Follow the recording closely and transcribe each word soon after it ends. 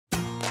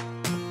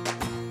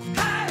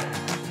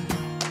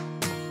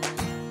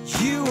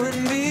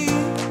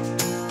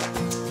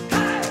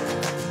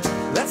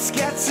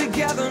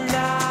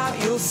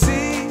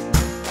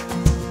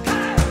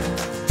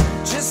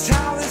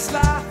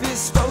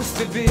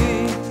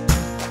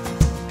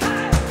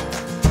Hey,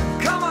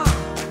 come on.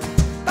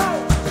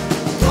 Oh.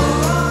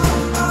 Come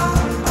on.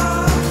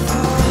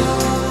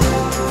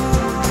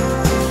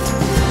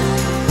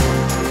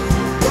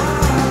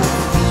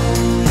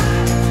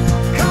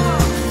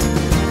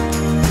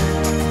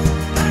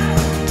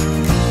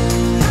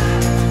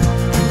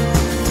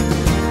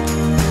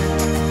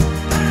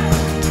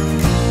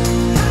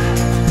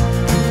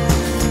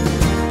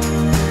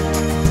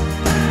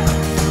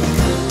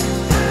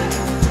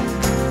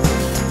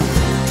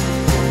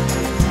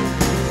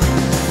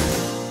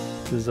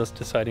 This is us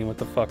deciding what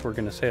the fuck we're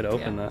gonna say to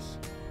open this.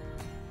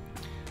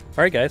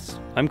 Alright guys,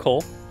 I'm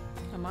Cole.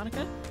 I'm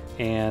Monica.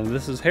 And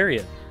this is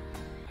Harriet.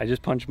 I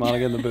just punched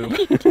Monica in the boob.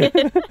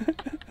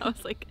 I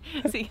was like,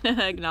 is he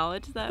gonna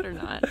acknowledge that or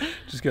not?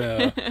 Just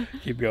gonna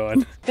keep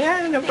going.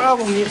 There ain't no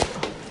problem here.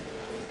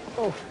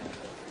 Oh.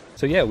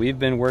 So yeah, we've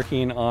been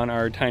working on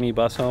our tiny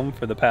bus home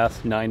for the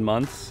past 9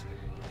 months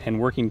and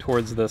working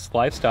towards this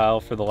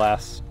lifestyle for the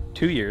last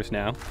 2 years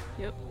now.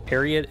 Yep.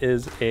 Harriet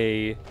is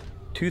a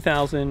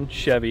 2000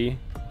 Chevy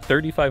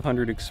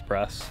 3500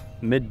 Express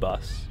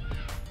mid-bus,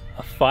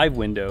 a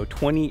 5-window,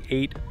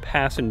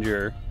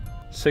 28-passenger,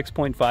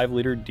 6.5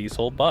 liter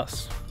diesel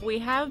bus. We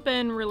have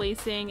been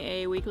releasing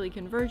a weekly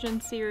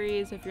conversion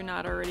series if you're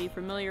not already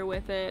familiar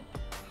with it.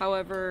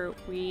 However,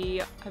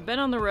 we have been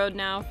on the road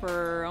now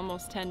for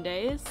almost 10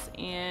 days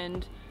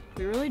and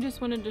we really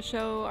just wanted to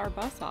show our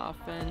bus off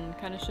and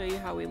kind of show you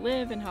how we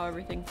live and how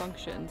everything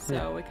functions.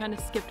 So we kind of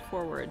skipped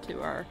forward to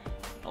our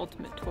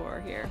ultimate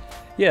tour here.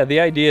 Yeah,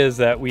 the idea is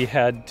that we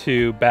had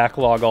to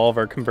backlog all of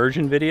our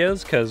conversion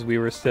videos because we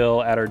were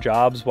still at our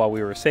jobs while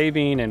we were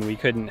saving and we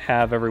couldn't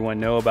have everyone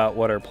know about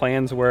what our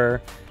plans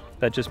were.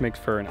 That just makes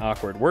for an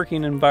awkward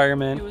working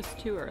environment. It was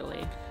too early.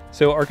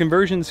 So our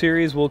conversion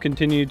series will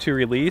continue to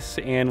release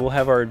and we'll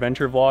have our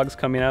adventure vlogs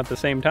coming out at the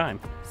same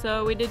time.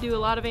 So we did do a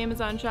lot of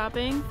Amazon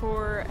shopping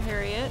for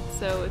Harriet.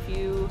 So if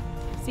you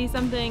see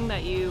something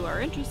that you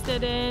are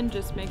interested in,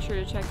 just make sure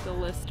to check the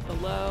list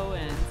below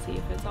and see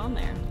if it's on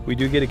there. We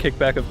do get a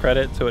kickback of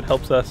credit, so it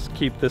helps us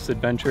keep this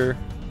adventure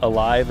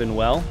alive and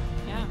well.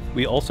 Yeah.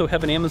 We also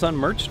have an Amazon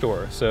merch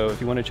store, so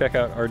if you want to check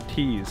out our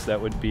tees, that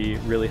would be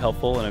really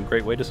helpful and a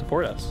great way to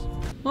support us.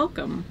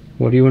 Welcome.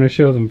 What do you want to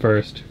show them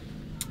first?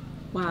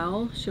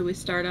 Well, should we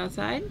start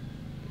outside?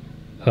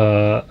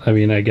 I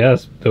mean, I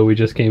guess, though we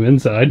just came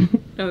inside.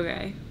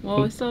 Okay.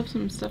 Well, we still have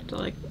some stuff to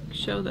like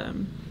show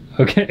them.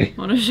 Okay. I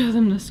want to show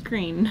them the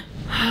screen.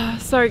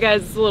 Sorry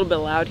guys, it's a little bit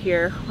loud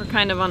here. We're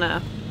kind of on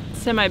a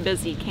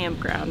semi-busy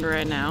campground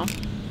right now.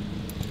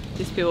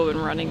 These people have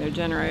been running their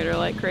generator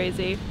like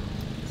crazy.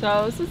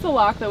 So this is the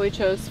lock that we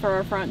chose for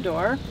our front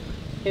door.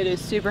 It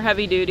is super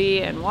heavy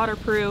duty and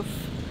waterproof.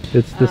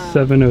 It's the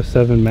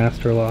 707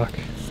 Master Lock.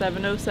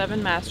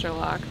 707 Master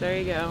Lock, there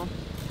you go.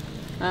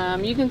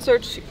 You can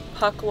search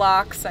puck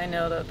locks, I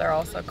know that they're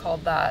also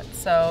called that.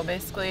 So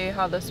basically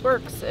how this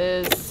works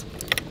is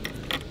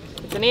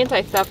it's an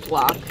anti-theft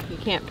lock. You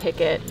can't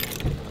pick it,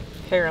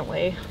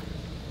 apparently.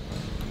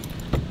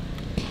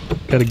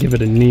 Gotta give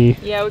it a knee.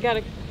 Yeah, we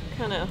gotta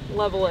kind of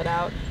level it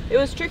out. It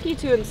was tricky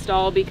to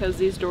install because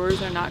these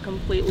doors are not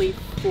completely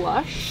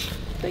flush.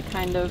 They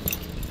kind of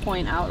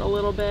point out a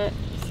little bit,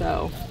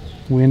 so.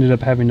 We ended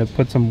up having to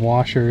put some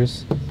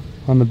washers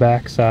on the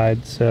back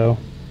side, so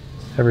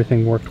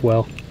everything worked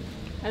well.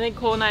 I think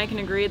Cole and I can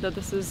agree that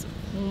this is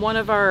one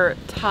of our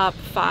top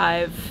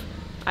 5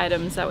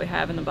 items that we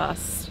have in the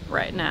bus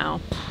right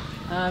now.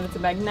 It's a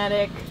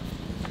magnetic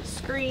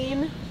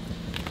screen.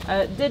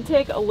 It did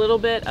take a little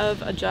bit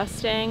of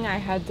adjusting. I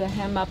had to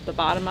hem up the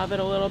bottom of it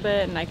a little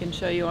bit, and I can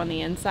show you on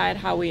the inside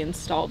how we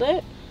installed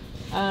it.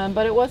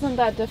 But it wasn't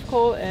that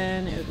difficult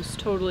and it was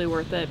totally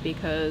worth it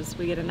because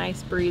we get a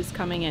nice breeze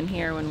coming in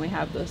here when we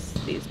have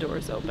these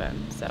doors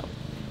open. So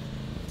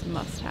it's a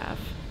must-have.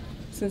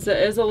 Since it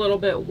is a little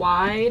bit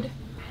wide,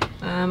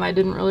 I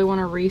didn't really want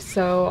to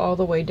re-sew all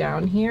the way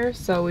down here,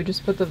 so we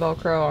just put the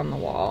Velcro on the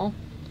wall.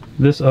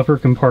 This upper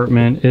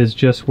compartment is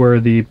just where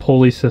the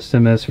pulley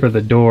system is for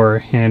the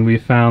door, and we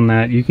found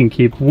that you can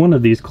keep one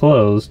of these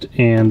closed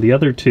and the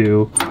other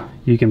two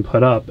you can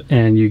put up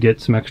and you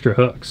get some extra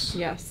hooks.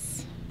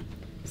 Yes.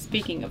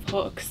 Speaking of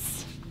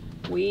hooks,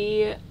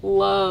 we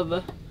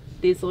love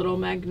these little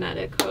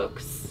magnetic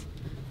hooks.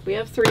 We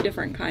have 3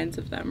 different kinds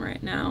of them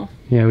right now.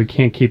 Yeah, we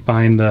can't keep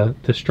buying the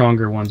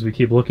stronger ones. We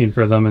keep looking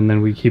for them and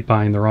then we keep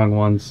buying the wrong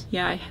ones.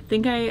 Yeah, I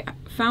think I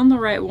found the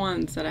right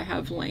ones that I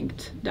have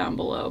linked down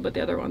below, but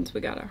the other ones we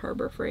got at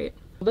Harbor Freight.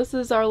 This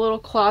is our little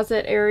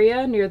closet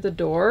area near the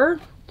door.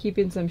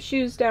 Keeping some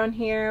shoes down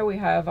here. We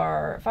have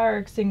our fire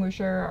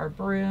extinguisher, our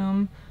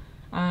broom.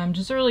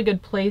 Just a really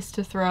good place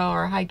to throw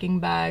our hiking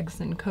bags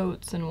and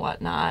coats and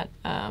whatnot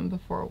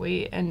before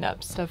we end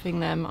up stuffing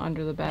them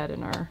under the bed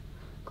in our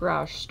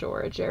garage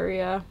storage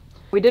area.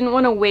 We didn't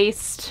want to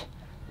waste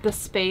the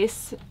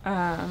space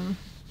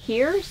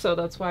here, so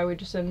that's why we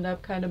just ended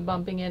up kind of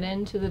bumping it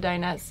into the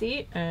dinette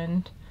seat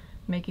and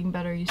making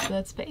better use of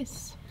that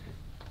space.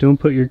 Don't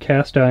put your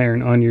cast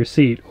iron on your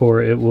seat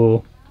or it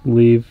will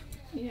leave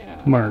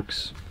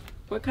marks.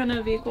 What kind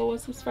of vehicle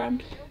was this from?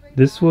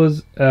 This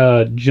was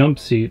a jump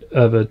seat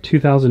of a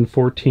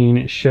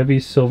 2014 Chevy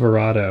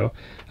Silverado.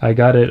 I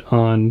got it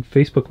on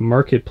Facebook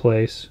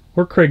Marketplace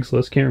or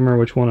Craigslist, can't remember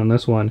which one on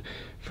this one,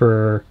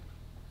 for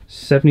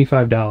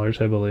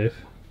 $75, I believe.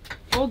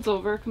 Folds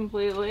over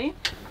completely.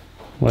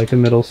 Like a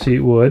middle seat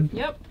would.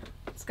 Yep.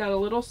 It's got a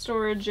little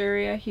storage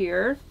area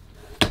here.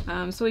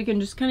 So we can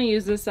just kind of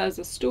use this as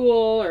a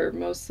stool, or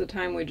most of the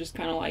time we just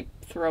kind of like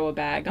throw a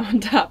bag on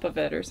top of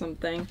it or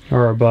something.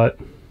 Or a butt.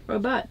 Or a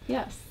butt,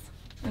 yes.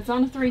 It's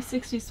on a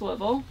 360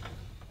 swivel.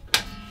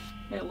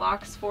 It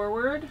locks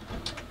forward,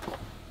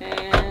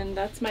 and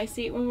that's my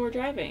seat when we're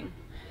driving.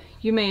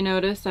 You may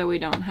notice that we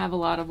don't have a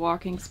lot of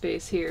walking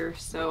space here,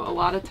 so a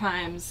lot of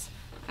times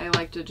I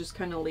like to just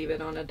kind of leave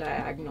it on a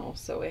diagonal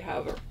so we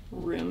have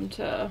room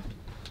to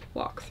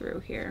walk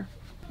through here.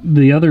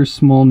 The other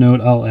small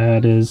note I'll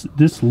add is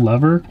this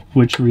lever,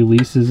 which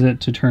releases it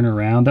to turn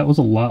around, that was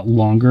a lot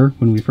longer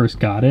when we first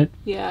got it.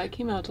 Yeah, it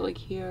came out to like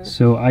here.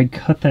 So I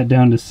cut that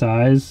down to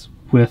size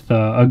with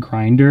a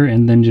grinder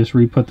and then just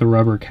re-put the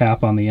rubber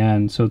cap on the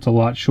end, so it's a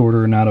lot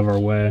shorter and out of our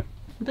way.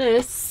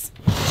 This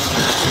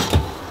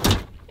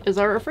is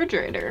our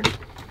refrigerator.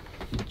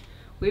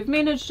 We've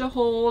managed to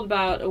hold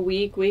about a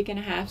week and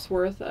a half's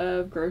worth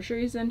of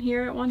groceries in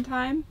here at one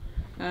time.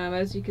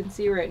 As you can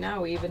see right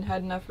now, we even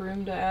had enough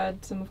room to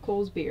add some of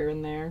Cole's beer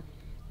in there.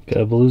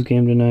 Got a Blues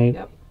game tonight.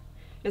 Yep.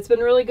 It's been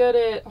really good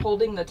at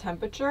holding the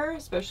temperature,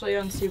 especially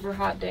on super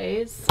hot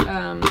days.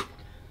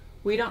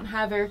 We don't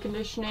have air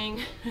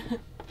conditioning,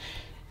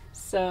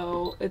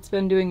 so it's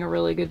been doing a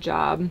really good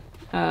job.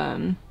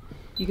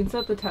 You can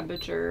set the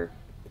temperature,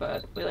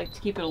 but we like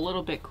to keep it a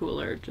little bit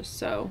cooler just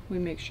so we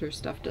make sure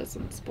stuff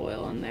doesn't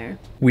spoil in there.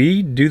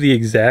 We do the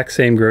exact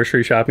same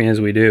grocery shopping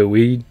as we do.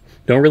 We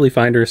don't really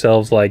find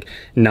ourselves like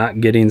not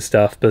getting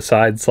stuff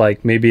besides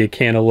like maybe a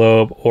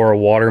cantaloupe or a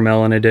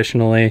watermelon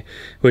additionally,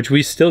 which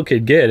we still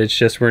could get. It's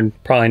just we're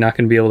probably not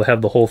going to be able to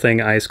have the whole thing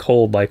ice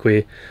cold like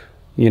we,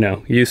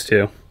 used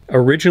to.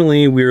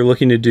 Originally, we were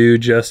looking to do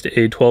just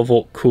a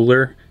 12-volt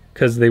cooler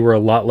because they were a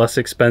lot less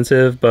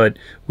expensive, but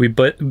we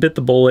bit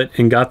the bullet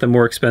and got the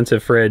more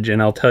expensive fridge,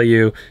 and I'll tell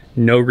you,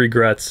 no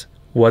regrets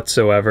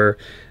whatsoever.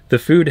 The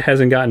food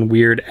hasn't gotten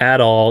weird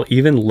at all.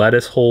 Even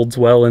lettuce holds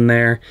well in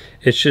there.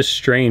 It's just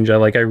strange. I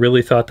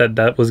really thought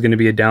that was going to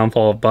be a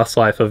downfall of bus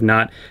life of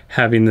not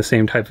having the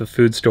same type of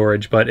food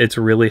storage, but it's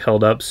really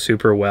held up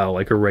super well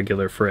like a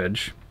regular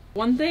fridge.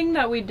 One thing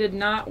that we did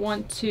not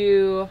want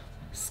to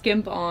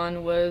skimp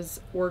on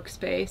was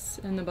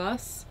workspace in the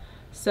bus.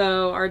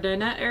 So our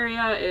dinette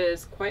area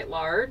is quite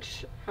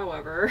large,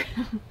 however,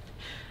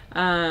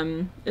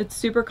 it's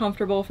super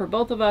comfortable for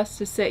both of us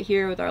to sit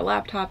here with our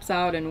laptops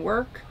out and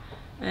work.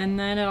 And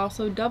then it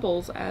also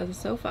doubles as a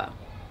sofa.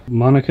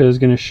 Monica is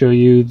going to show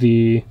you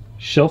the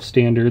shelf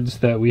standards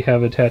that we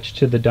have attached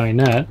to the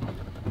dinette.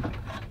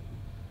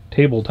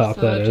 Tabletop,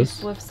 so that is. So it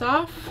just lifts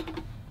off.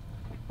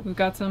 We've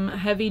got some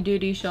heavy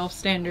duty shelf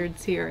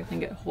standards here. I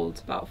think it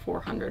holds about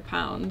 400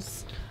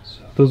 pounds.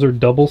 So those are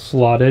double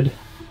slotted.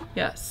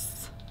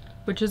 Yes,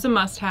 which is a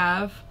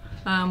must-have.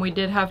 We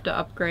did have to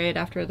upgrade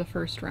after the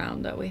first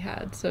round that we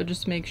had. So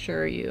just make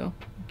sure you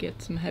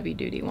get some heavy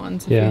duty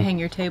ones if you hang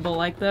your table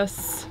like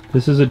this.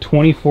 This is a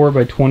 24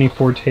 by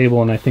 24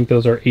 table, and I think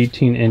those are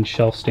 18-inch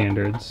shelf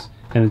standards,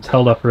 and it's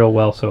held up real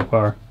well so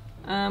far.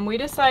 We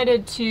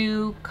decided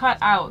to cut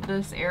out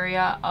this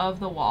area of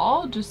the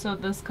wall just so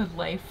this could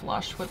lay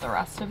flush with the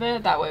rest of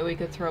it. That way we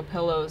could throw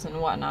pillows and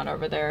whatnot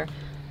over there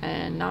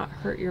and not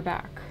hurt your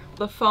back.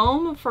 The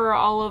foam for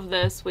all of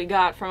this we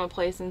got from a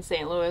place in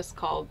St. Louis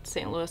called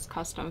St. Louis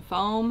Custom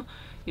Foam.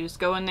 You just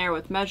go in there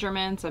with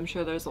measurements. I'm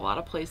sure there's a lot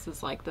of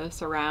places like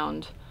this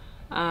around.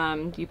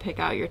 You pick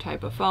out your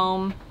type of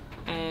foam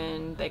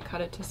and they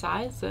cut it to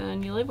size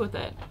and you live with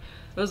it.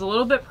 It was a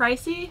little bit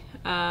pricey,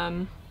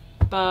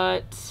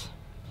 but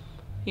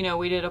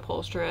we did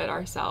upholster it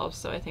ourselves,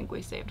 so I think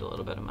we saved a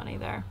little bit of money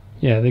there.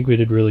 Yeah, I think we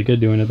did really good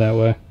doing it that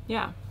way.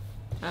 Yeah,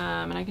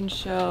 and I can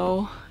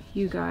show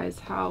you guys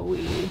how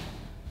we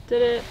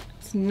did it.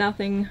 It's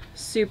nothing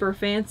super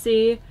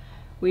fancy.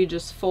 We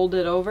just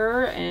folded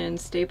over and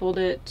stapled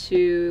it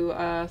to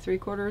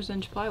 3/4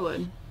 inch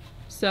plywood.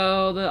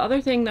 So the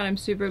other thing that I'm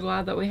super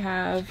glad that we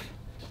have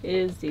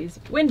is these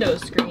window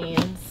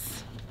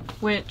screens,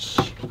 which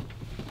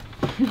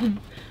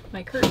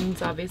my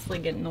curtains obviously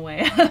get in the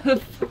way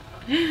of.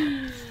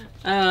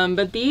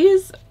 But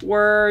these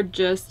were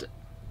just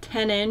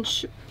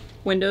 10-inch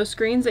window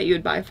screens that you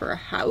would buy for a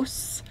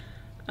house.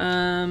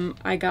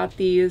 I got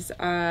these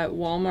at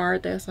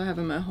Walmart. They also have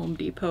them at Home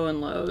Depot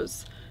and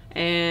Lowe's.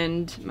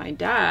 And my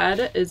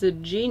dad is a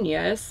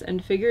genius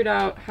and figured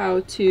out how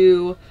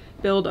to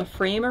build a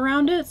frame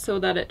around it so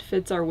that it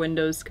fits our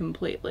windows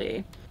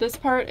completely. This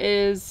part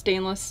is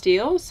stainless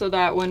steel so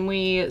that when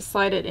we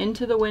slide it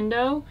into the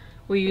window,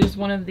 we use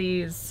one of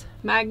these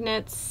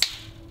magnets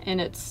and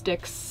it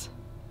sticks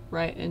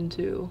right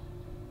into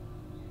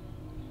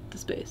the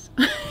space.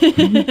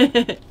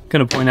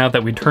 Gonna point out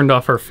that we turned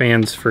off our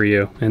fans for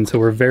you, and so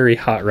we're very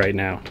hot right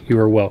now. You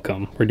are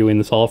welcome. We're doing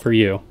this all for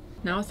you.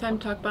 Now it's time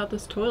to talk about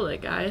this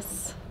toilet,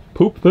 guys.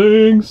 poop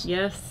things.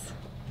 Yes,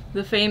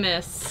 the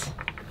famous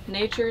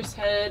Nature's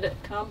Head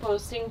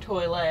composting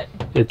toilet.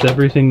 It's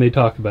everything they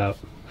talk about.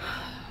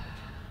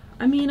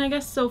 I mean, I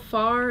guess so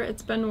far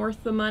it's been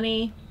worth the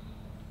money.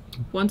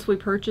 Once we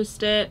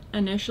purchased it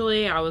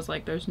initially, I was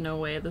like, there's no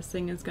way this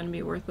thing is going to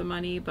be worth the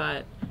money,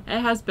 but it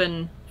has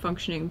been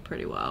functioning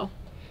pretty well.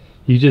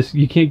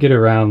 You can't get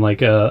around like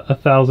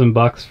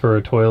 $1,000 for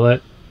a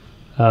toilet.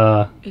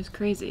 It's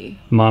crazy.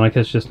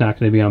 Monica's just not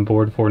going to be on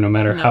board for, no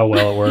matter how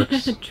well it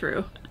works.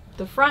 True.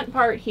 The front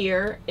part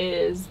here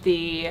is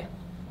the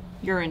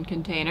urine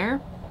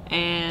container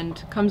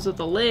and comes with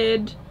a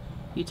lid.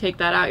 You take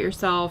that out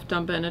yourself,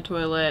 dump it in a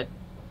toilet,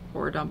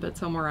 or dump it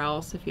somewhere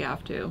else if you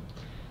have to.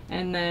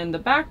 And then the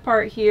back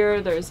part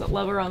here, there's a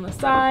lever on the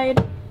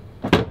side.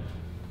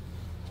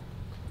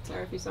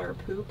 Sorry if you saw her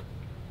poop.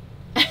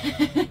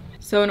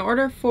 So in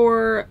order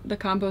for the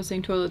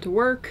composting toilet to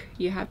work,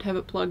 you have to have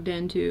it plugged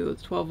into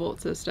the 12-volt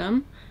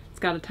system. It's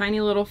got a tiny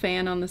little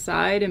fan on the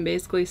side and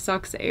basically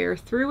sucks air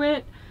through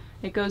it.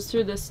 It goes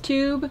through this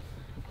tube,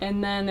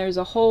 and then there's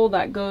a hole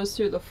that goes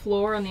through the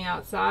floor on the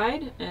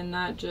outside, and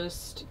that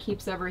just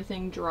keeps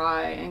everything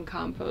dry and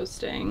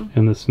composting.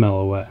 And the smell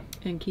away.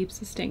 And keeps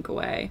the stink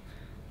away.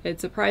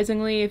 It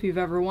surprisingly, if you've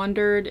ever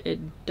wondered, it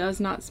does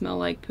not smell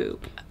like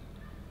poop.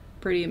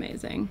 Pretty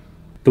amazing.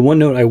 The one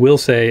note I will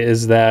say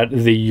is that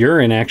the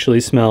urine actually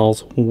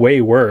smells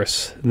way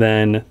worse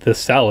than the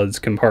solids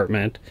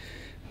compartment.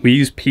 We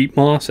use peat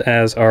moss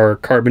as our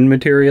carbon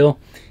material,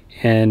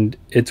 and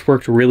it's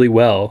worked really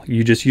well.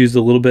 You just use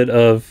a little bit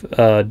of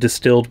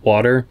distilled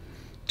water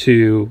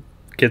to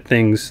get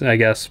things, I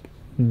guess,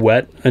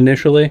 wet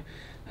initially,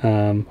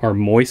 or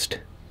moist.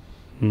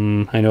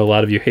 I know a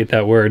lot of you hate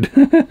that word.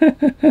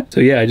 So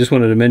yeah, I just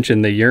wanted to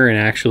mention the urine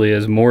actually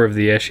is more of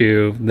the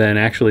issue than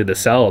actually the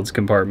solids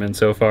compartment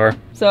so far.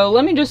 So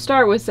let me just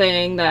start with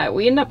saying that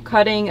we end up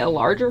cutting a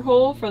larger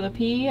hole for the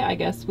pee. I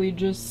guess we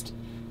just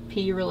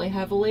pee really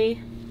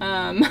heavily.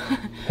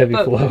 Heavy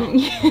flow.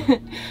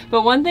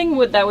 But one thing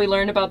that we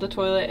learned about the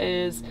toilet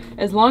is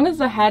as long as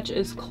the hatch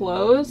is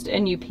closed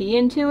and you pee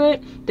into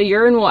it, the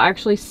urine will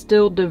actually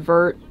still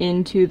divert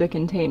into the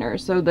container.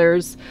 So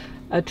there's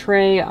a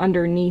tray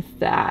underneath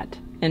that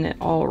and it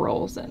all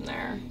rolls in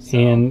there. So.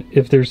 And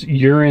if there's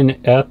urine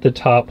at the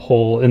top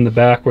hole in the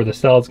back where the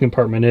solids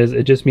compartment is,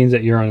 it just means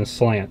that you're on a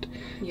slant.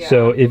 Yeah.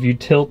 So if you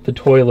tilt the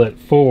toilet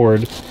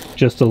forward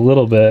just a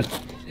little bit,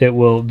 it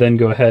will then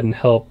go ahead and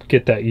help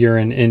get that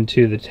urine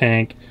into the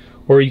tank.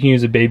 Or you can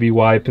use a baby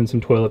wipe and some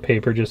toilet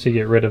paper just to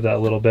get rid of that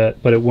little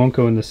bit, but it won't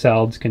go in the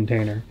solids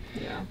container.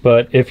 Yeah.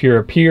 But if you're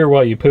a peer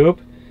while you poop,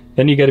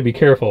 then you got to be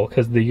careful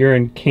because the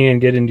urine can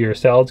get into your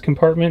solids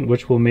compartment,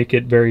 which will make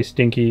it very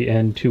stinky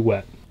and too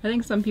wet. I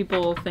think some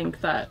people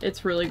think that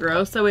it's really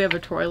gross that we have a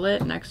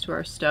toilet next to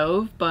our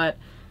stove, but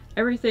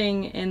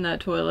everything in that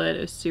toilet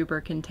is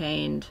super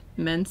contained.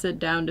 Men sit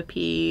down to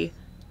pee,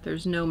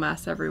 there's no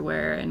mess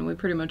everywhere, and we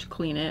pretty much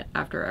clean it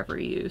after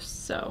every use,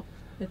 so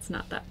it's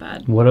not that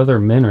bad. What other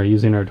men are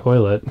using our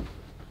toilet?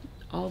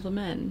 All the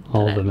men,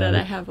 that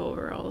I have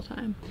over all the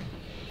time.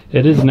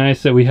 It is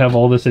nice that we have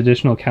all this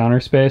additional counter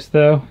space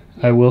though.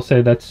 I will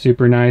say that's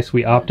super nice.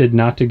 We opted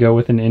not to go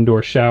with an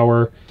indoor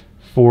shower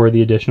for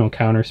the additional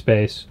counter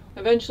space.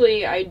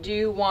 Eventually I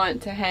do want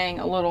to hang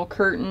a little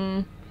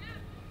curtain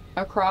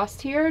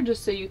across here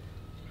just so you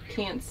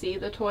can't see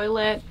the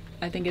toilet.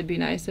 I think it'd be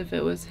nice if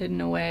it was hidden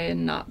away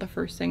and not the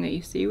first thing that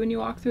you see when you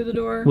walk through the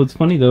door. What's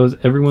funny though is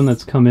everyone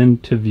that's come in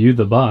to view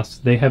the bus,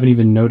 they haven't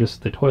even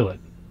noticed the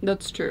toilet.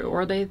 That's true.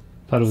 Or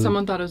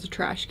someone thought it was a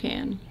trash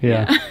can.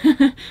 Yeah.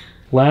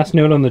 Last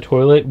note on the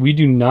toilet, we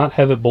do not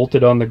have it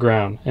bolted on the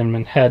ground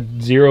and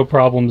had zero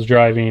problems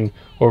driving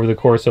over the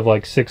course of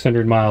like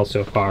 600 miles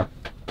so far.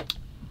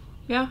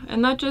 Yeah,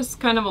 and that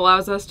just kind of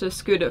allows us to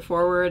scoot it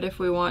forward if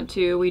we want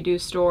to. We do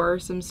store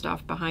some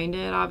stuff behind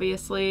it,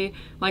 obviously,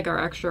 like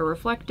our extra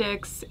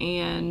Reflectix,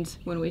 and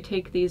when we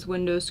take these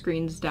window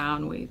screens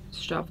down, we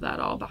shove that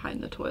all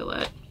behind the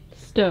toilet.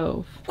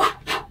 Stove. Do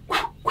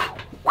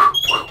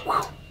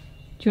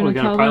you want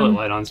to tell them?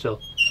 Light on still.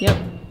 Yep.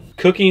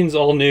 Cooking's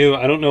all new.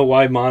 I don't know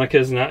why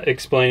Monica's not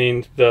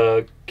explaining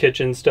the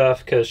kitchen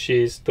stuff because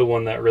she's the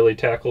one that really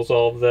tackles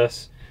all of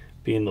this,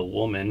 being the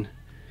woman.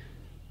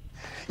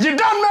 You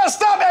done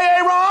messed up,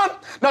 Aaron.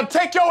 Now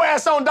take your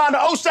ass on down to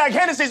Oshag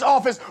Hennessy's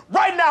office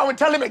right now and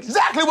tell him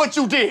exactly what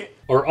you did.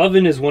 Our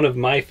oven is one of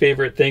my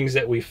favorite things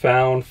that we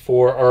found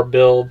for our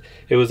build.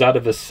 It was out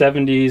of a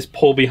 70s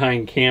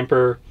pull-behind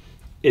camper.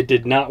 It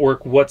did not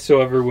work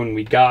whatsoever when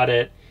we got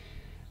it.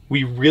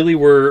 We really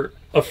were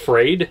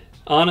afraid,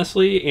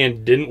 honestly,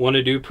 and didn't want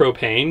to do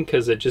propane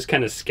because it just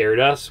kind of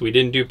scared us. We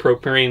didn't do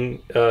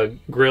propane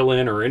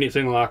grilling or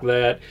anything like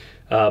that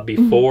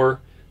before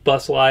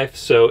bus life,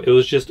 so it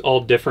was just all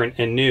different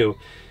and new.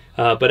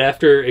 But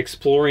after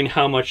exploring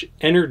how much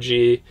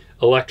energy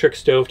electric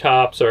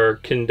stovetops or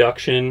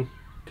conduction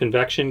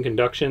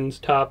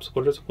tops,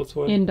 what's the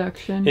word?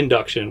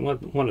 Induction,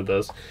 one of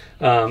those.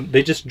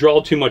 They just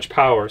draw too much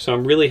power, so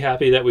I'm really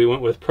happy that we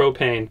went with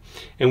propane,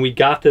 and we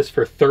got this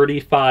for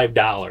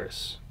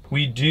 $35.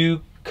 We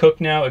do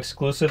cook now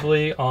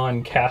exclusively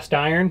on cast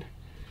iron,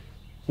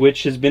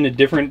 which has been a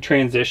different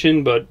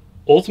transition, but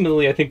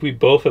ultimately I think we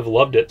both have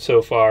loved it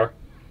so far.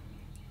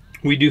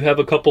 We do have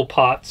a couple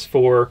pots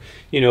for,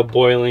 you know,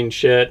 boiling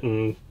shit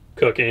and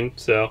cooking.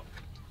 So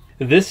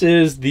this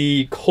is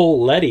the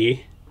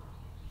Coletti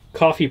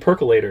coffee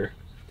percolator.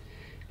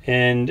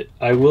 And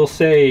I will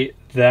say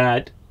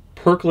that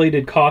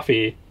percolated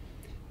coffee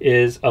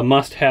is a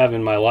must-have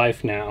in my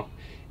life now.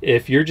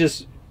 If you're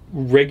just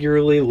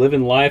regularly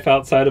living life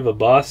outside of a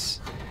bus,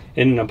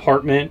 in an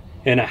apartment,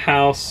 in a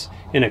house,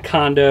 in a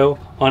condo,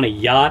 on a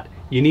yacht,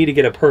 you need to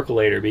get a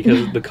percolator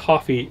because the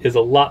coffee is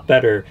a lot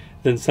better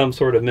than some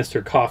sort of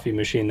Mr. Coffee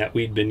machine that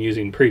we'd been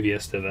using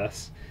previous to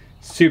this.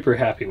 Super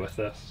happy with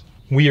this.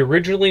 We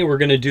originally were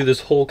going to do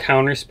this whole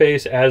counter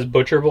space as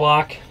butcher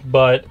block,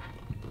 but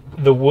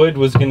the wood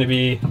was going to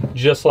be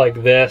just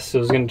like this. It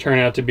was going to turn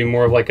out to be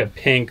more of like a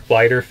pink,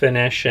 lighter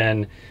finish,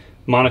 and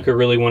Monica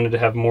really wanted to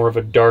have more of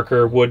a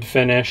darker wood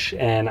finish,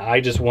 and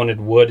I just wanted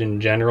wood in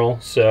general,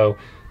 so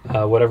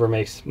whatever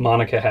makes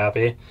Monica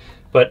happy.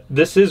 But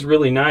this is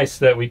really nice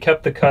that we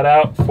kept the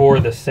cutout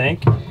for the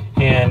sink,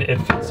 and it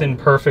fits in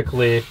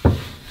perfectly,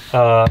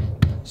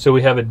 so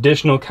we have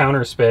additional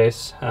counter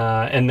space,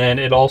 and then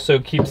it also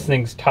keeps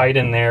things tight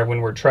in there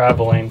when we're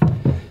traveling.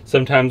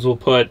 Sometimes we'll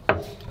put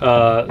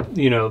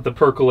you know, the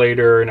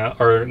percolator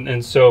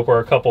and soap or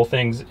a couple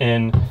things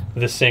in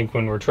the sink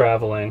when we're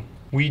traveling.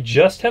 We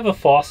just have a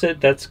faucet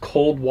that's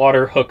cold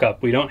water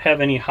hookup. We don't have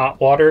any hot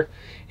water,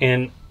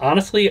 and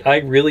honestly I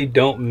really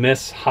don't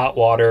miss hot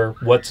water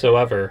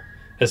whatsoever,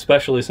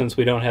 especially since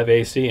we don't have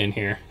AC in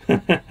here.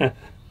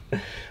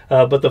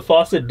 But the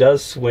faucet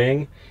does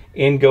swing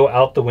and go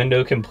out the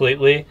window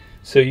completely,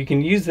 so you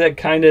can use that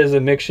kind of as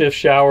a makeshift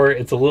shower.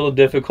 It's a little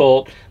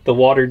difficult. The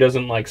water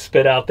doesn't like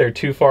spit out there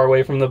too far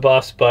away from the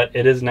bus, but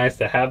it is nice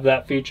to have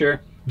that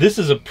feature. This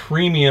is a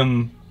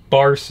premium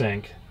bar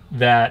sink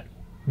that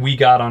we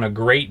got on a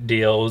great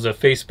deal. It was a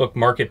Facebook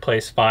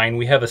Marketplace find.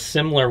 We have a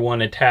similar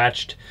one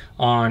attached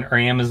on our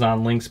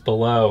Amazon links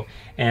below,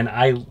 and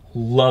I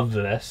love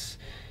this.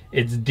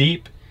 It's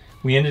deep.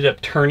 We ended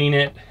up turning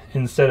it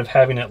instead of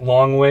having it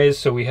long ways,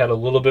 so we had a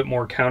little bit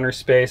more counter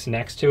space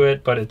next to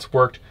it, but it's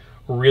worked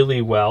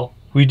really well.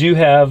 We do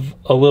have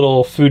a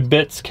little food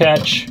bits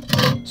catch,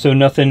 so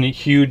nothing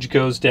huge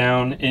goes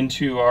down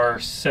into our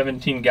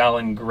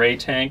 17-gallon gray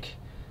tank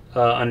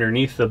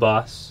underneath the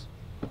bus.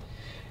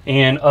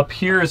 And up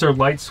here is our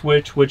light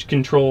switch, which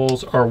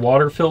controls our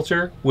water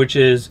filter, which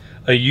is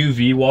a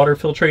UV water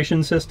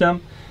filtration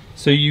system.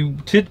 So you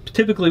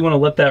typically want to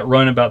let that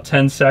run about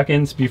 10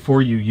 seconds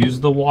before you use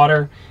the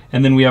water.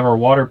 And then we have our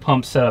water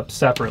pump set up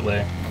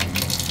separately.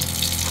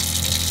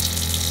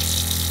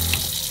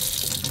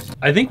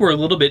 I think we're a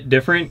little bit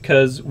different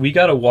because we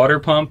got a water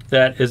pump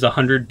that is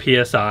 100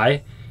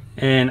 PSI,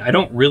 and I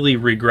don't really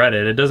regret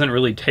it. It doesn't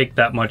really take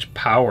that much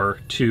power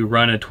to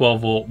run a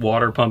 12-volt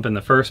water pump in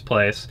the first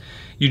place.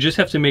 You just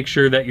have to make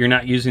sure that you're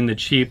not using the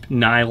cheap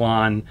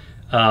nylon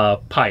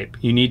pipe.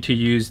 You need to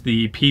use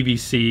the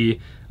PVC,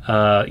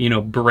 you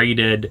know,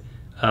 braided,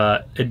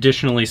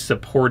 additionally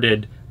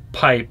supported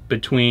pipe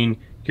between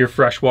your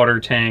freshwater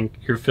tank,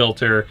 your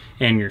filter,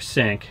 and your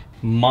sink.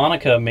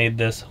 Monica made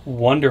this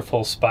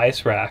wonderful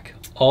spice rack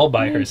all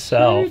by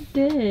herself.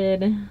 Sure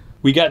did.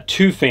 We got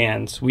two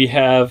fans. We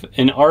have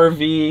an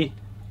RV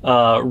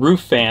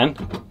roof fan.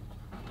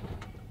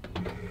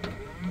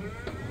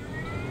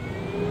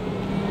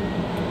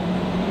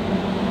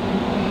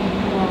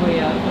 Oh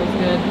yeah, it feels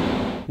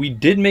good. We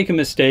did make a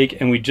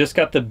mistake and we just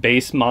got the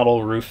base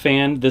model roof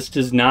fan. This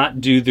does not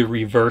do the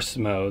reverse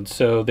mode.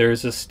 So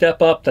there's a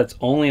step up that's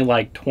only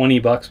like 20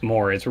 bucks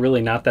more. It's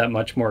really not that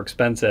much more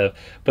expensive,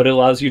 but it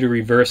allows you to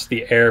reverse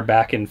the air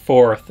back and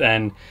forth.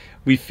 And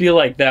we feel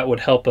like that would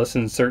help us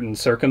in certain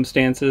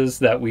circumstances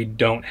that we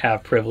don't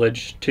have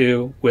privilege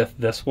to with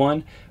this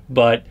one,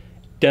 but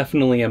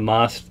definitely a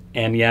must.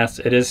 And yes,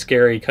 it is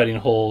scary cutting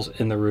holes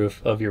in the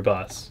roof of your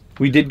bus.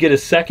 We did get a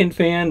second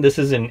fan. This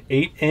is an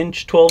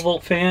 8-inch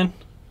 12-volt fan,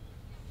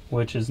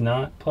 which is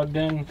not plugged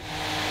in.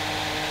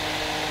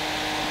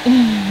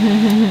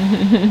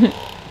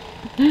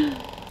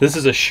 This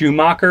is a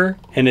Schumacher,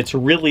 and it's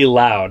really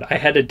loud. I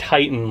had to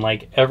tighten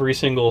like every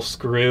single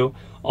screw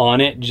on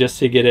it just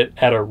to get it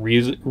at a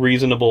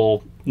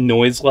reasonable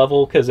noise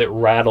level because it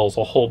rattles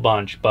a whole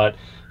bunch. But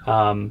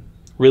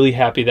really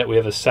happy that we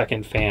have a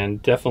second fan.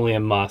 Definitely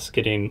a must,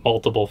 getting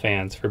multiple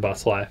fans for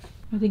bus life.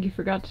 I think you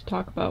forgot to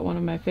talk about one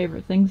of my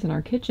favorite things in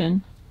our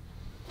kitchen.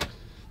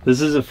 This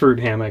is a fruit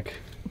hammock.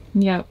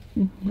 Yep,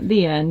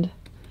 the end.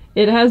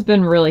 It has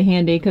been really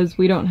handy because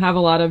we don't have a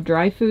lot of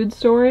dry food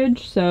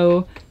storage,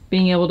 so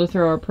being able to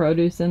throw our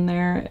produce in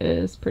there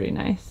is pretty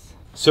nice.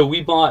 So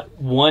we bought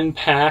one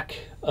pack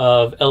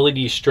of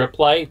LED strip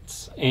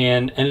lights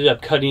and ended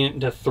up cutting it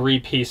into 3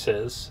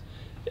 pieces.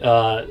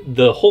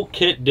 The whole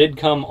kit did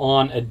come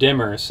on a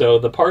dimmer, so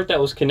the part that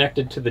was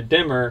connected to the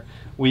dimmer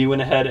we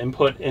went ahead and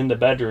put in the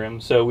bedroom,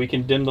 so we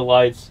can dim the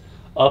lights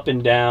up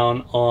and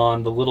down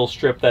on the little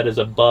strip that is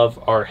above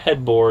our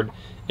headboard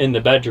in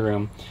the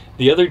bedroom.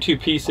 The other 2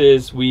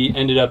 pieces we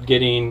ended up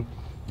getting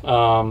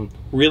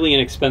really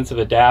inexpensive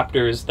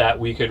adapters that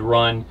we could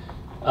run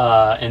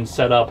and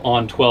set up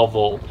on 12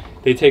 volt.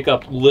 They take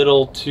up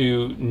little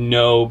to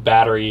no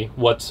battery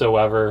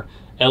whatsoever.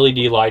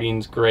 LED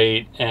lighting's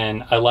great,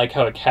 and I like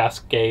how it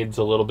cascades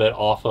a little bit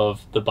off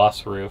of the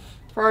bus roof.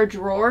 For our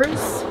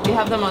drawers, we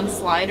have them on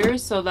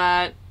sliders so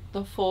that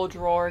the full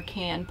drawer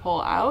can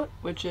pull out,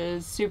 which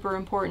is super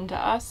important to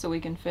us so we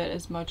can fit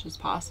as much as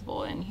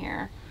possible in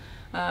here.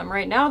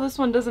 Right now this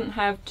one doesn't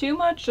have too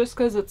much just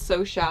because it's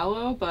so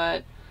shallow,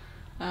 but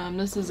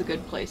this is a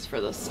good place for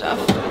this stuff.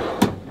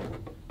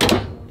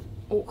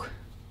 Oh.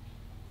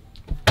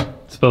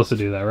 It's supposed to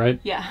do that, right?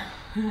 Yeah.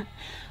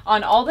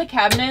 On all the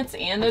cabinets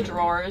and the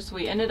drawers,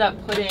 we ended up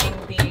putting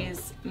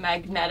these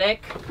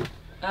magnetic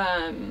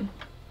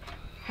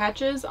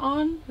hatches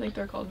on. I think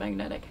they're called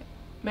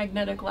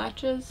magnetic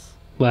latches.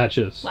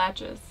 Latches.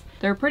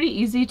 They're pretty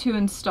easy to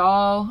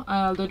install.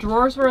 The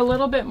drawers were a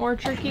little bit more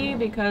tricky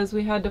because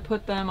we had to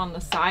put them on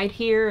the side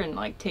here and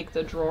like take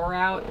the drawer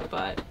out,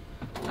 but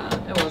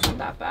it wasn't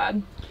that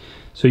bad.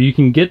 So you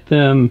can get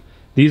them,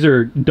 these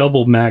are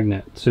double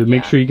magnet, so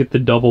make sure you get the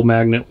double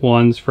magnet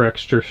ones for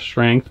extra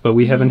strength, but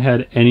we haven't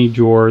had any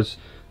drawers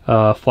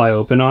fly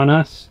open on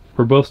us.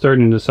 We're both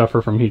starting to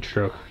suffer from heat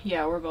stroke.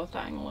 Yeah, we're both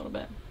dying a little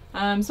bit.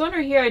 So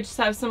under here I just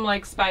have some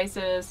like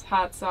spices,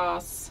 hot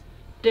sauce,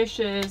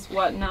 dishes,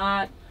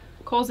 whatnot.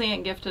 Cole's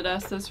aunt gifted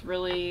us this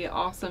really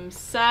awesome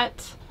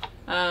set.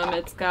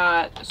 It's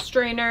got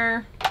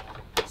strainer,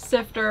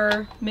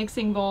 sifter,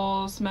 mixing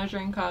bowls,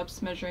 measuring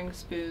cups, measuring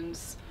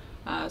spoons.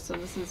 So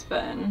this has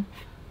been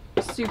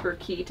super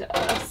key to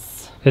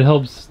us. It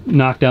helps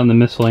knock down the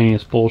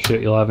miscellaneous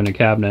bullshit you'll have in a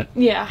cabinet.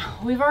 Yeah,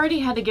 we've already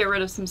had to get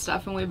rid of some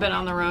stuff and we've been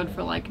on the road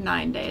for like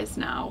 9 days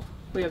now.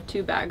 We have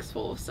 2 bags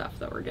full of stuff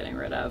that we're getting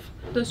rid of.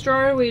 This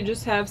drawer, we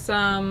just have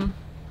some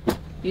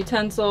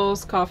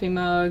utensils, coffee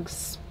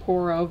mugs,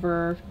 pour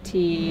over,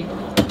 tea.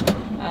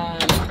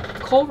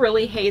 Cole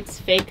really hates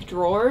fake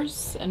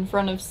drawers in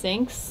front of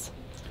sinks.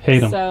 Hate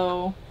them.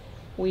 So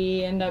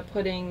we end up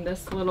putting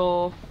this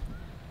little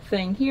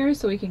thing here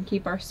so we can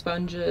keep our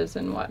sponges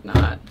and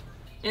whatnot.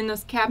 In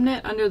this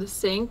cabinet under the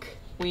sink,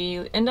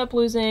 we end up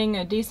losing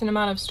a decent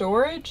amount of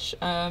storage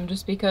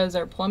just because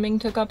our plumbing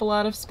took up a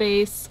lot of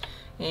space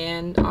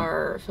and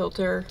our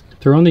filter.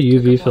 Throw on the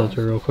UV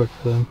filter real quick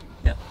for them.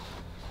 Yep.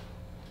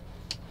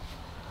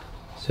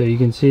 So you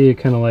can see it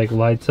kind of like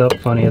lights up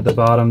funny at the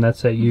bottom.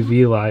 That's that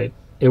UV light.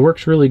 It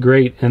works really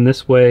great, and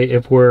this way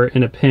if we're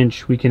in a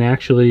pinch we can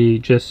actually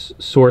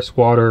just source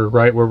water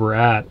right where we're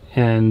at,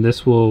 and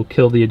this will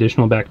kill the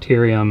additional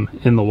bacterium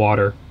in the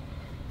water.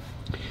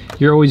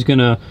 You're always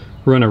gonna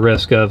run a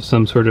risk of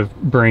some sort of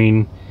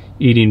brain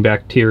eating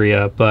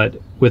bacteria, but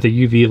with a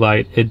UV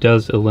light it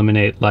does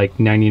eliminate like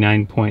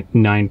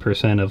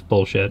 99.9% of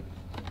bullshit.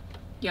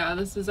 Yeah,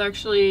 this is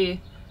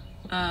actually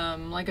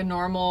like a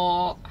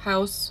normal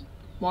house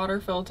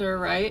water filter,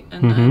 right?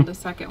 And then the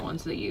second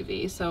one's the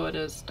UV, so it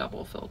is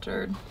double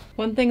filtered.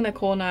 One thing that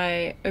Cole and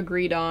I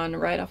agreed on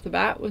right off the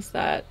bat was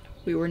that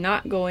we were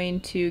not going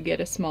to get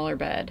a smaller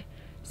bed.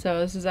 So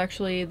this is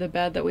actually the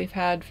bed that we've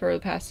had for the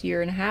past 1.5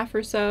 years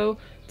or so.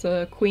 It's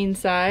a queen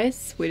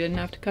size. We didn't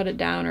have to cut it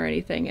down or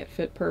anything. It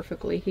fit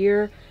perfectly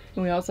here.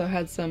 And we also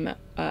had some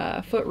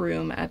foot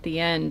room at the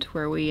end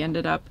where we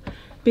ended up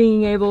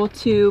being able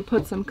to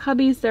put some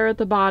cubbies there at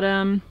the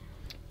bottom.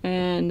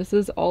 And this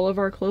is all of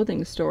our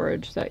clothing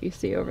storage that you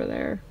see over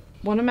there.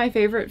 One of my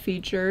favorite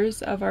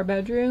features of our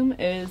bedroom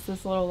is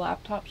this little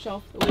laptop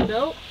shelf that we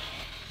built.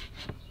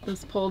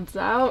 This pulls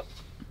out,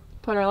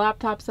 put our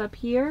laptops up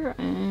here,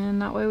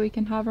 and that way we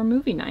can have our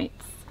movie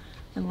nights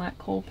and let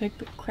Cole pick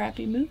the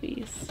crappy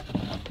movies.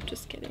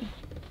 Just kidding.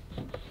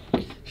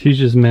 She's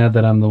just mad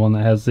that I'm the one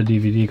that has the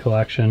DVD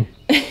collection.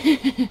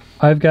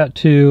 I've got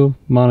 2,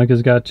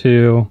 Monica's got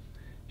 2,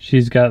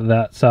 she's got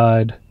that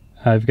side.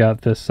 I've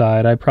got this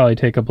side. I probably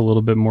take up a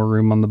little bit more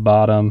room on the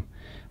bottom.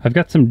 I've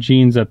got some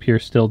jeans up here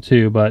still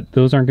too, but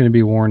those aren't going to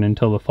be worn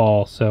until the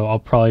fall, so I'll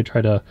probably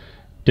try to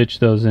ditch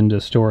those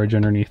into storage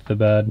underneath the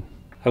bed.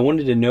 I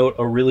wanted to note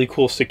a really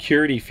cool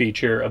security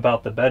feature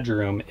about the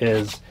bedroom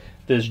is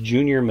this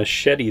junior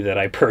machete that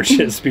I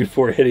purchased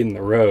before hitting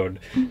the road.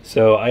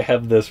 So I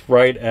have this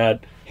right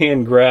at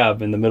hand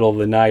grab in the middle of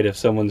the night if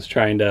someone's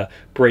trying to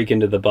break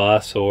into the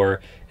bus,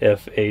 or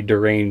if a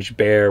deranged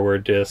bear were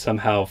to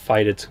somehow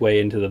fight its way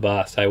into the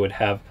bus, I would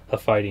have a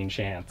fighting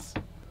chance.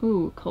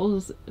 Ooh,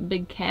 Cole's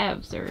big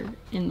calves are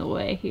in the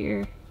way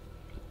here.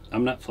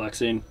 I'm not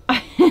flexing.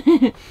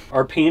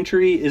 Our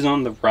pantry is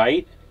on the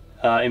right,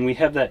 and we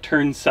have that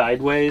turned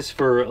sideways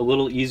for a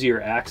little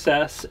easier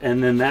access,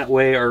 and then that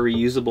way our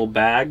reusable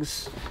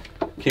bags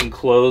can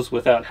close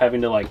without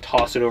having to like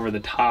toss it over the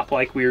top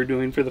like we were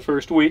doing for the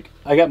first week.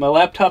 I got my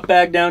laptop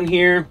bag down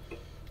here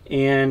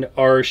and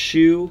our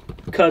shoe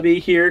cubby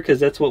here because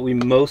that's what we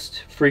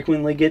most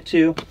frequently get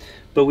to,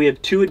 but we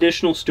have 2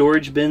 additional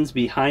storage bins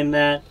behind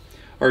that.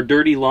 Our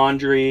dirty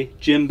laundry,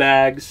 gym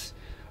bags.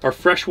 Our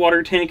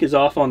freshwater tank is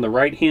off on the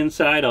right hand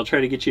side. I'll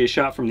try to get you a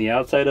shot from the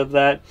outside of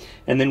that.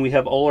 And then we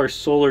have all our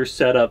solar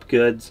setup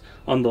goods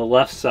on the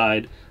left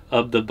side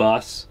of the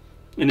bus.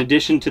 In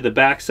addition to the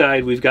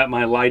backside, we've got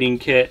my lighting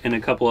kit and a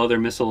couple other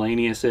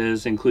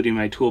miscellaneouses, including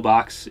my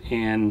toolbox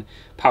and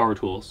power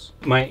tools.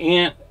 My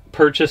aunt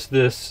purchased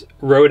this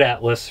road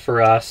atlas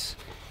for us,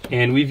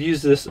 and we've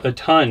used this a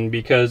ton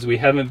because we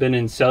haven't been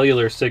in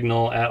cellular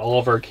signal at all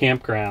of our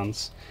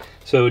campgrounds.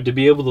 So to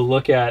be able to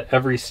look at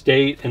every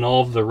state and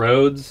all of the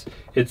roads,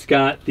 it's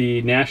got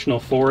the national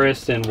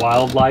forest and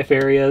wildlife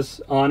areas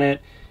on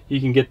it. You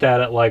can get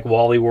that at like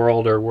Wally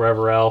World or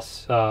wherever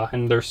else,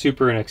 and they're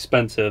super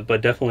inexpensive,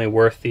 but definitely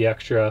worth the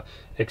extra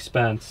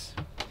expense.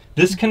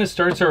 This kind of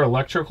starts our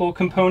electrical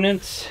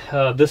components.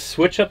 This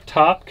switch up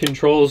top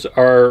controls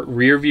our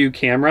rear view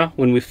camera.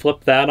 When we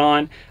flip that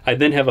on, I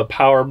then have a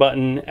power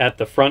button at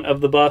the front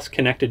of the bus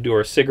connected to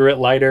our cigarette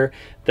lighter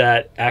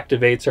that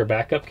activates our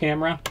backup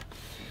camera.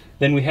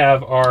 Then we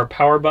have our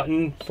power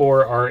button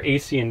for our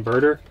AC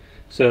inverter.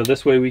 So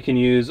this way we can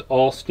use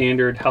all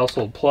standard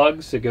household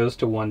plugs. It goes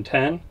to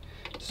 110.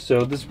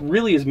 So this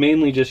really is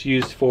mainly just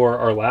used for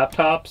our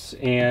laptops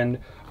and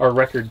our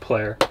record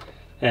player.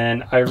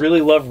 And I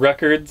really love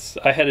records.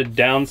 I had to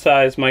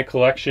downsize my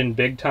collection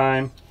big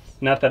time.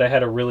 Not that I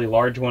had a really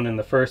large one in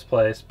the first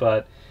place,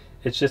 but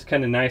it's just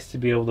kind of nice to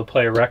be able to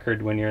play a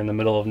record when you're in the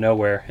middle of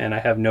nowhere, and I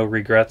have no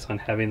regrets on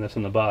having this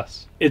in the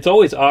bus. It's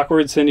always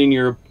awkward sending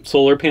your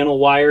solar panel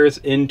wires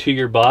into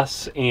your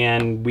bus,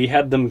 and we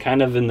had them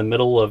kind of in the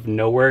middle of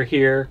nowhere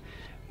here.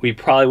 We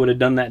probably would have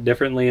done that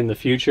differently in the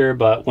future,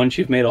 but once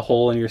you've made a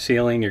hole in your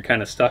ceiling, you're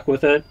kind of stuck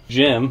with it.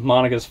 Jim,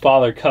 Monica's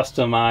father,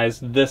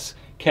 customized this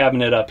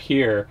cabinet up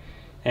here,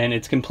 and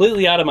it's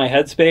completely out of my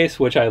headspace,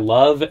 which I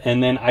love,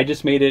 and then I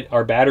just made it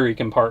our battery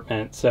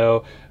compartment.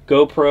 So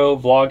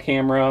GoPro, vlog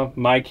camera,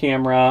 my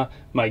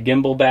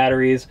gimbal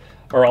batteries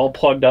are all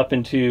plugged up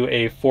into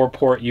a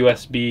 4-port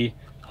USB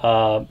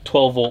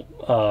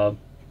 12-volt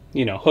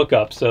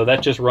hookup. So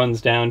that just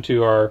runs down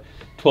to our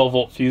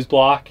 12-volt fuse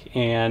block,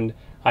 and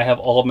I have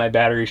all of my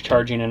batteries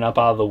charging and up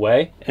out of the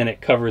way, and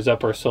it covers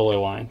up our solar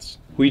lines.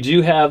 We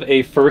do have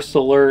a first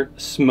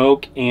alert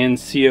smoke and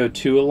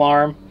CO2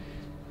 alarm.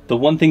 The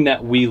one thing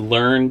that we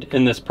learned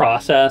in this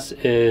process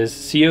is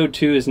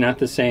CO2 is not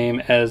the same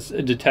as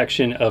a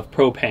detection of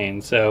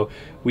propane. So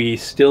we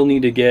still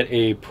need to get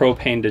a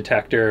propane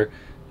detector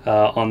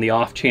on the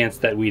off chance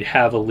that we'd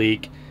have a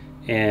leak,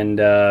 and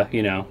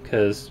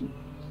because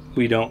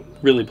we don't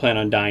really plan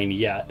on dying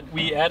yet.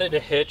 We added a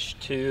hitch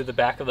to the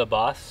back of the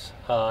bus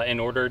in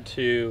order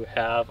to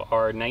have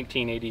our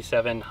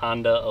 1987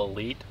 Honda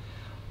Elite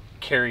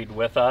carried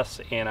with us,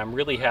 and I'm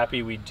really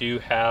happy we do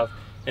have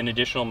an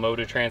additional mode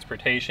of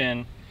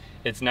transportation.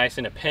 It's nice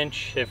in a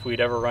pinch if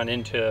we'd ever run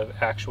into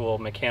actual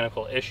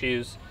mechanical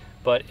issues,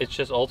 but it's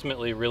just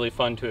ultimately really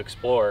fun to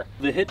explore.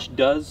 The hitch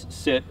does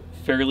sit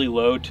fairly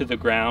low to the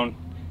ground,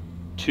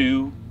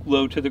 too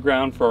low to the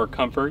ground for our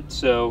comfort,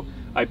 so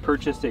I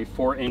purchased a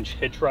 4-inch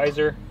hitch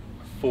riser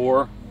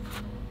for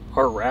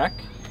our rack,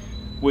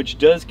 which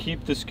does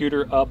keep the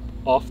scooter up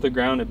off the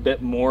ground a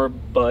bit more,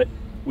 but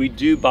we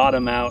do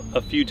bottom out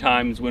a few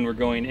times when we're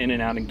going in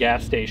and out of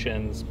gas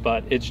stations,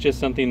 but it's just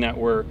something that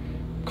we're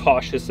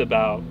cautious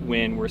about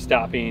when we're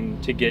stopping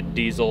to get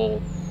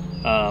diesel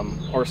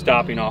or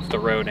stopping off the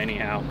road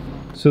anyhow.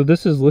 So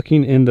this is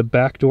looking in the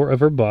back door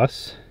of our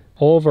bus.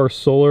 All of our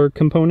solar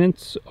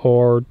components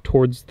are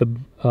towards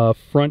the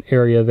front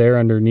area there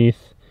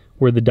underneath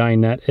where the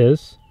dinette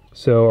is.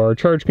 So our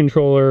charge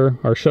controller,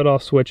 our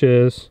shutoff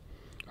switches,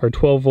 our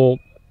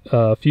 12-volt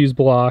fuse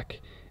block,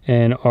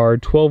 and our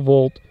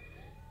 12-volt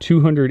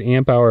 200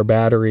 amp hour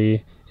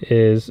battery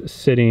is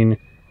sitting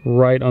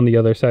right on the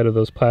other side of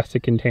those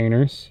plastic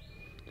containers.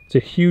 It's a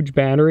huge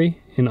battery,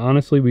 and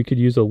honestly we could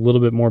use a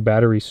little bit more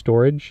battery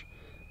storage,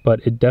 but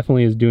it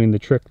definitely is doing the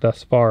trick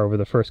thus far over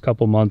the first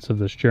couple months of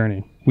this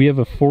journey. We have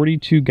a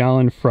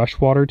 42-gallon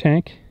freshwater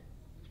tank,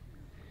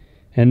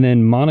 and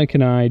then Monica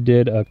and I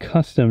did a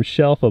custom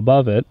shelf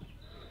above it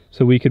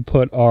so we could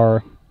put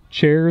our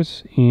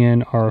chairs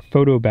and our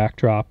photo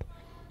backdrop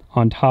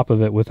on top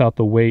of it without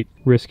the weight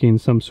risking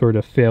some sort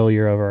of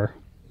failure of our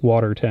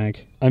water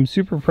tank. I'm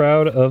super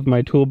proud of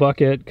my tool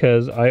bucket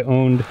because I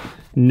owned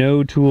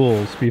no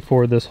tools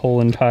before this whole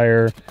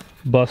entire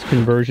bus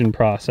conversion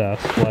process,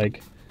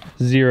 like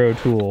 0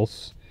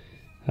 tools.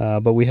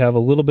 But we have a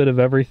little bit of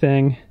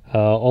everything.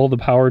 All the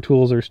power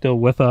tools are still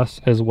with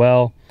us as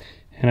well,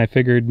 and I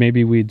figured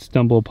maybe we'd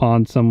stumble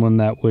upon someone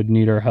that would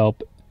need our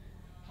help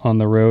on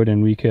the road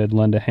and we could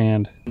lend a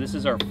hand. This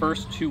is our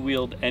first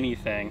two-wheeled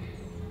anything,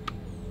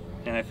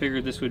 and I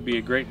figured this would be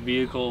a great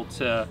vehicle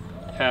to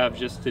have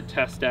just to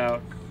test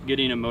out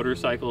getting a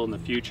motorcycle in the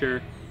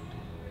future.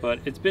 But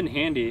it's been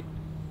handy.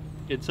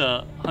 It's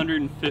a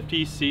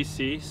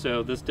 150cc,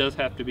 so this does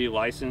have to be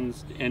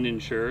licensed and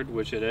insured,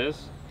 which it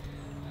is,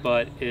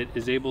 but it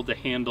is able to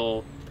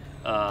handle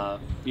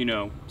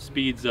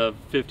speeds of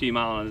 50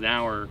 miles an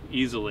hour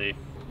easily,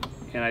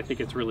 and I think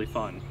it's really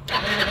fun.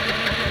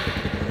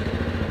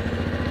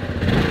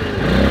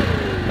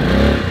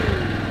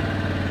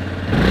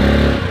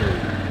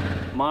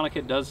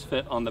 Monica does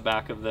fit on the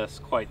back of this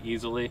quite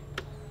easily,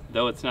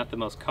 though it's not the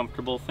most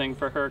comfortable thing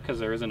for her because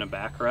there isn't a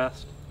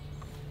backrest.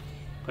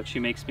 but she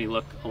makes me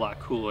look a lot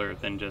cooler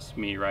than just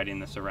me riding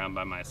this around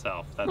by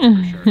myself, that's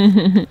for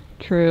sure.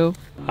 True.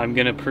 I'm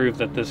gonna prove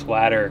that this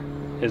ladder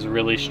is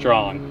really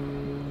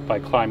strong by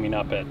climbing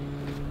up it.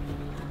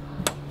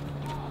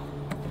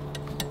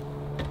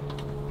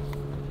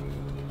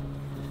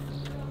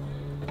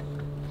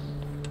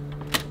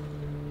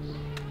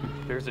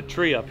 There's a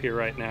tree up here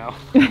right now.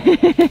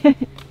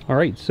 All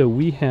right, so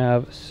we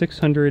have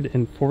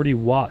 640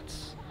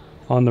 watts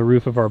on the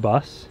roof of our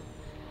bus.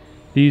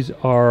 These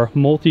are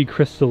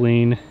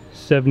multi-crystalline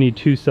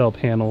 72 cell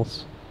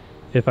panels,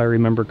 if I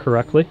remember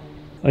correctly.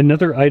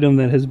 Another item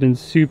that has been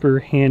super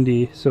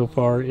handy so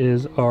far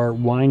is our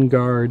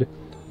WineGuard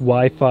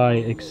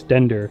Wi-Fi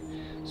extender.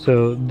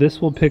 So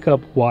this will pick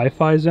up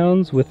Wi-Fi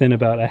zones within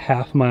about a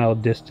half-mile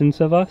distance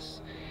of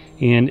us.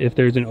 And if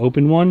there's an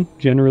open one,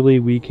 generally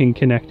we can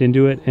connect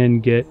into it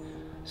and get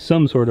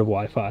some sort of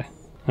Wi-Fi.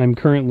 I'm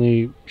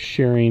currently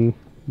sharing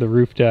the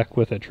roof deck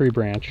with a tree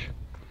branch,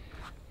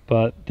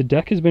 but the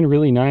deck has been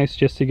really nice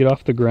just to get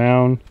off the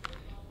ground.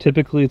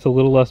 Typically it's a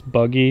little less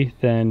buggy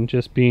than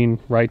just being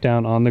right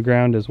down on the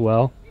ground as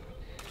well.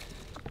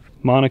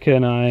 Monica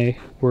and I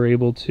were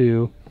able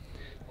to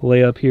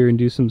lay up here and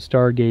do some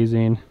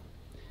stargazing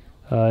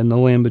in the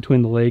Land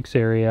Between the Lakes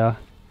area,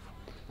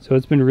 so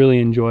it's been really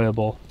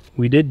enjoyable.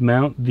 We did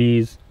mount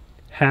these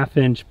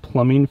 1/2-inch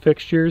plumbing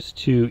fixtures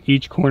to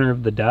each corner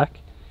of the deck,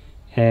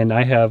 and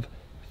I have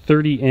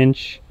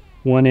 30-inch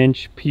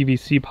 1-inch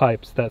PVC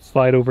pipes that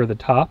slide over the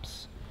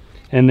tops,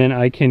 and then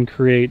I can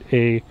create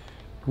a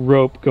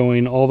rope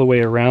going all the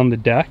way around the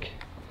deck,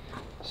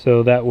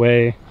 so that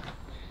way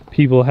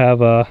people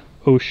have a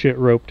oh shit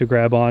rope to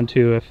grab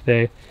onto if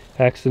they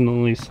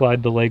accidentally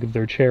slide the leg of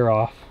their chair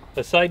off.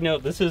 A side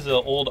note, this is an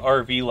old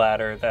RV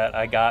ladder that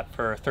I got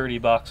for 30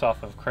 bucks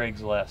off of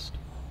Craigslist,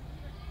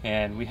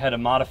 and we had to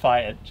modify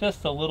it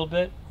just a little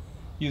bit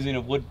using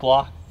a wood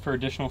block for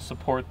additional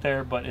support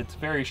there, but it's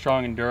very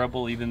strong and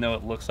durable even though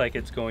it looks like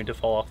it's going to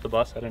fall off the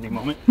bus at any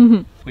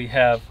moment. We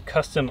have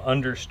custom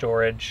under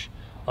storage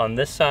on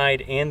this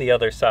side and the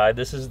other side.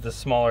 This is the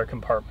smaller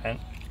compartment,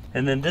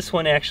 and then this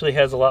one actually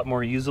has a lot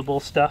more usable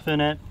stuff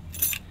in it.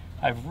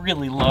 I've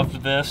really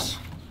loved this.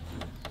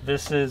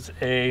 This is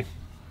a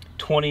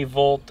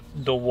 20-volt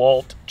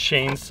DeWalt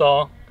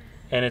chainsaw,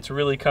 and it's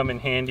really come in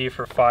handy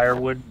for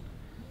firewood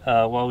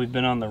while we've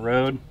been on the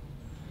road.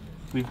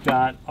 We've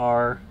got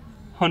our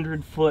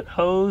 100-foot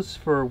hose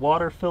for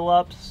water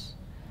fill-ups,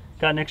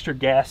 got an extra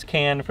gas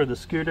can for the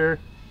scooter,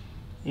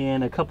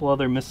 and a couple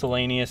other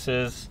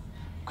miscellaneouses,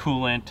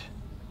 coolant,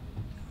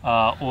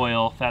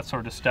 oil, that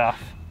sort of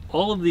stuff.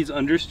 All of these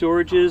under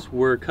storages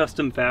were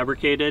custom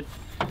fabricated.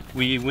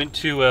 We went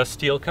to a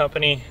steel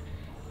company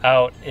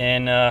out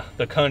in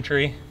the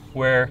country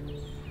where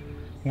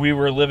we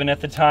were living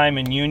at the time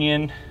in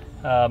Union.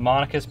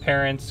 Monica's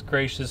parents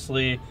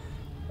graciously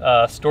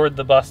stored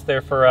the bus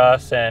there for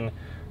us, and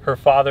her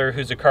father,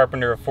 who's a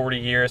carpenter of 40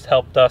 years,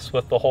 helped us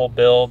with the whole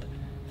build.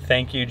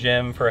 Thank you,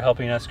 Jim, for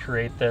helping us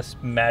create this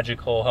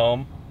magical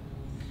home.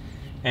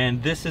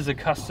 And this is a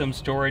custom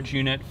storage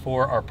unit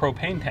for our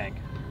propane tank.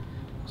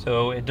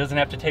 So it doesn't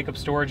have to take up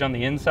storage on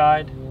the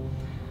inside.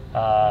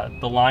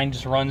 The line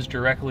just runs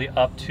directly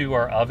up to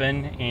our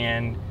oven,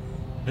 and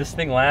this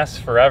thing lasts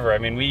forever. I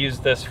mean, we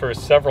used this for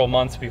several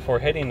months before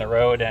hitting the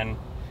road, and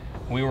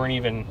we weren't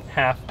even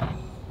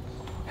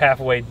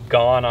halfway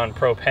gone on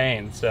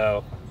propane.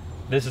 So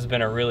this has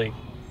been a really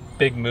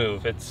big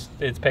move. It's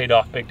paid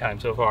off big time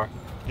so far.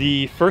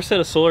 The first set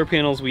of solar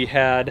panels we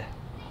had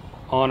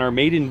on our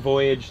maiden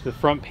voyage, the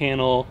front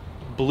panel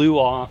blew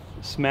off,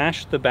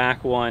 smashed the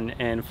back one,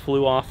 and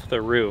flew off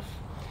the roof.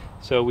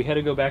 So we had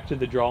to go back to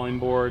the drawing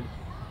board,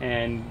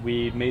 and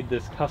we made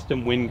this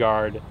custom wind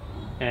guard,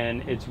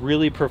 and it's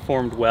really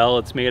performed well.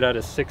 It's made out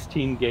of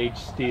 16 gauge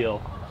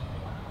steel.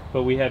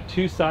 But we have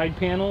two side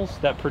panels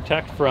that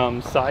protect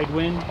from side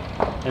wind,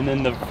 and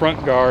then the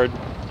front guard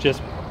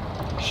just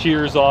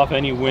shears off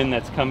any wind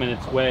that's coming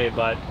its way,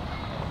 but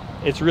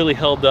it's really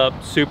held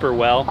up super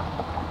well.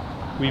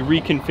 We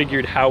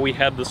reconfigured how we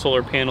had the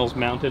solar panels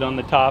mounted on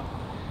the top.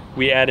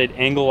 We added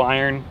angle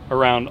iron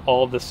around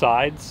all the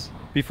sides.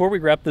 Before we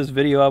wrap this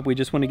video up, we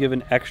just want to give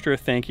an extra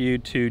thank you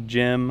to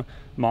Jim,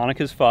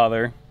 Monica's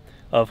father,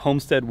 of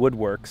Homestead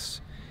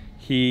Woodworks.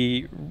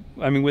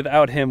 I mean,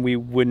 without him, we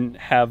wouldn't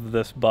have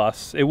this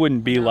bus. It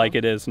wouldn't be like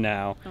it is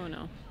now. Oh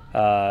no.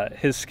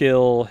 His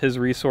skill, his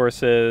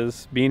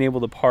resources, being able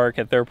to park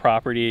at their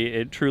property,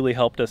 it truly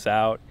helped us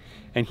out.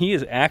 And he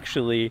is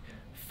actually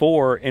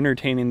for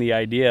entertaining the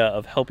idea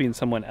of helping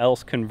someone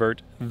else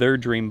convert their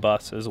dream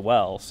bus as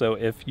well. So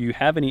if you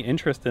have any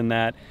interest in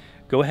that,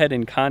 go ahead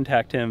and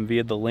contact him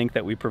via the link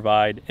that we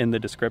provide in the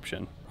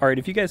description. All right,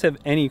 if you guys have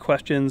any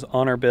questions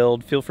on our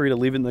build, feel free to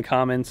leave it in the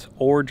comments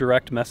or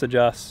direct message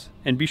us.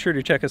 And be sure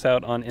to check us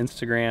out on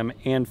Instagram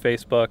and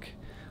Facebook.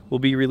 We'll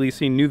be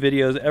releasing new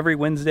videos every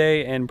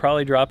Wednesday and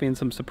probably dropping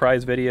some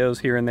surprise videos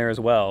here and there as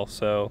well.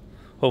 So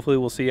hopefully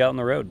we'll see you out on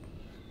the road.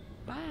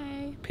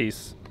 Bye.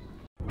 Peace.